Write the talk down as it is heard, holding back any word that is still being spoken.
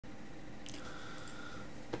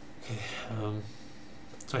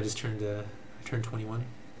So I turned 21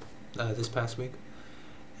 this past week,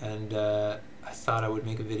 and I thought I would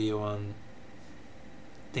make a video on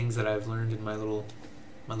things that I've learned in my little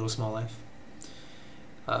small life.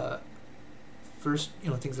 First,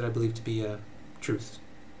 things that I believe to be truth.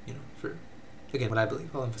 For again, what I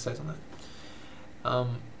believe. I'll emphasize on that.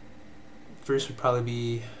 First would probably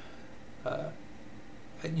be,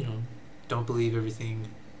 don't believe everything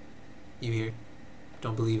you hear.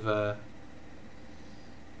 Don't believe.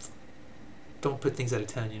 Don't put things at a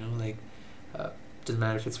 10. Doesn't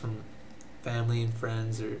matter if it's from family and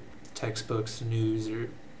friends or textbooks, news, or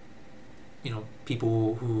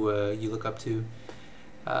people who you look up to.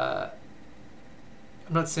 I'm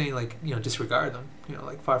not saying disregard them,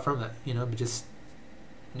 far from that, but just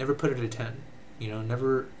never put it at a 10,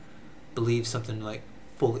 never believe something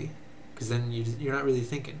fully, because then you're not really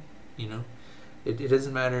thinking, it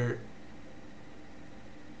doesn't matter.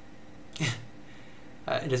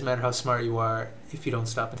 It doesn't matter how smart you are if you don't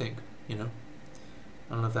stop and think, I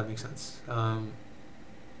don't know if that makes sense.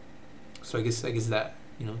 So I guess that,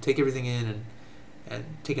 take everything in and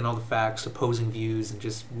taking all the facts, opposing views, and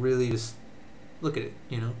just really just look at it,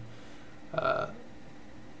 and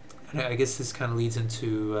I guess this kind of leads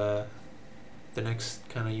into the next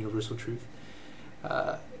kind of universal truth.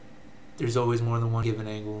 There's always more than one given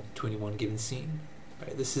angle to any one given scene,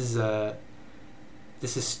 right? This is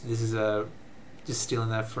just stealing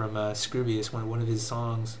that from Scroobius. One of his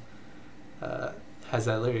songs has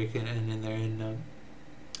that lyric in there, and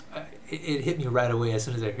it hit me right away as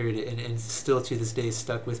soon as I heard it, and still to this day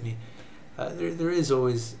stuck with me. There is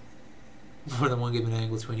always more than one given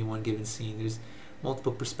angle to any one given scene. There's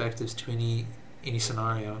multiple perspectives to any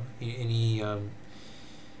scenario, anything.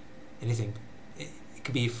 It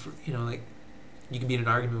could be you could be in an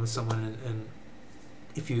argument with someone, and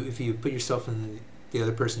if you put yourself in the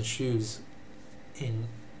other person's shoes and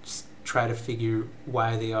just try to figure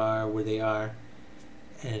why they are where they are,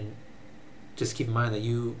 and just keep in mind that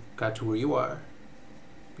you got to where you are,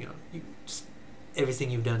 just everything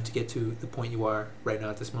you've done to get to the point you are right now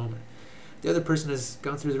at this moment. The other person has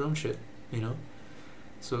gone through their own shit,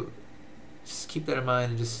 so just keep that in mind,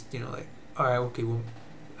 and just alright, okay, well,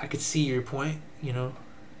 I could see your point, I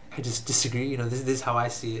just disagree, this is how I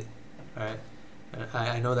see it, alright,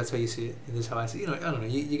 I know that's how you see it, and this is how I see it, I don't know,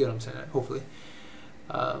 you get what I'm saying, hopefully.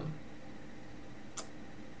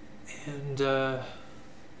 And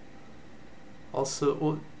also,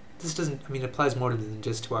 well, this doesn't, it applies more than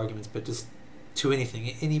just to arguments, but just to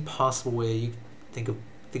anything, any possible way you think of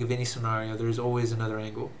any scenario, there's always another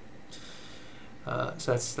angle.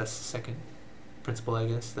 So that's the second principle, I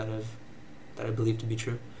guess, that I believe to be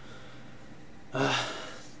true. The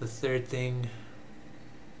third thing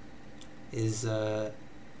is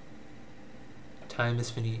time is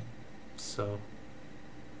finite. So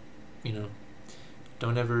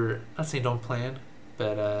don't ever, not saying don't plan,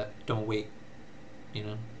 but don't wait.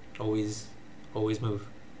 Always move,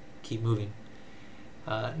 keep moving.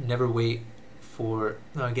 Never wait for,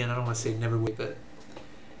 no, again, I don't want to say never wait, but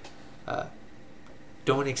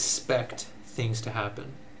don't expect things to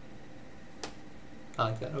happen. I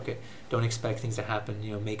like that. Okay, don't expect things to happen,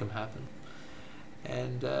 make them happen.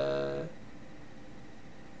 And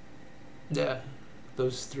yeah,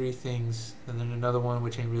 those three things. And then another one,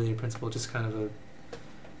 which ain't really a principle, just kind of a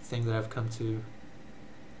thing that I've come to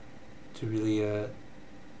really it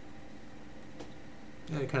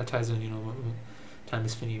kind of ties in, time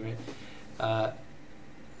is finite, right?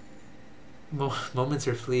 Moments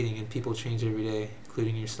are fleeting, and people change every day,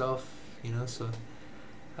 including yourself, so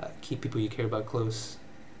keep people you care about close.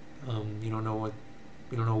 You don't know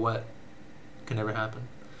what can ever happen.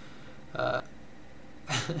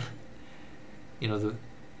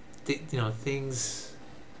 Things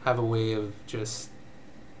have a way of just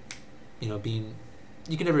being,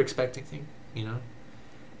 you can never expect anything,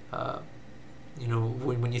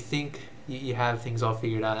 when you think you have things all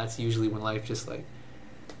figured out, that's usually when life just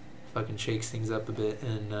fucking shakes things up a bit,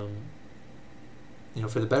 and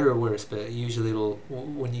for the better or worse, but usually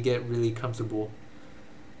when you get really comfortable,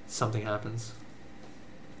 something happens.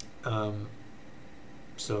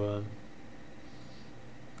 So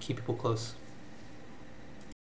keep people close.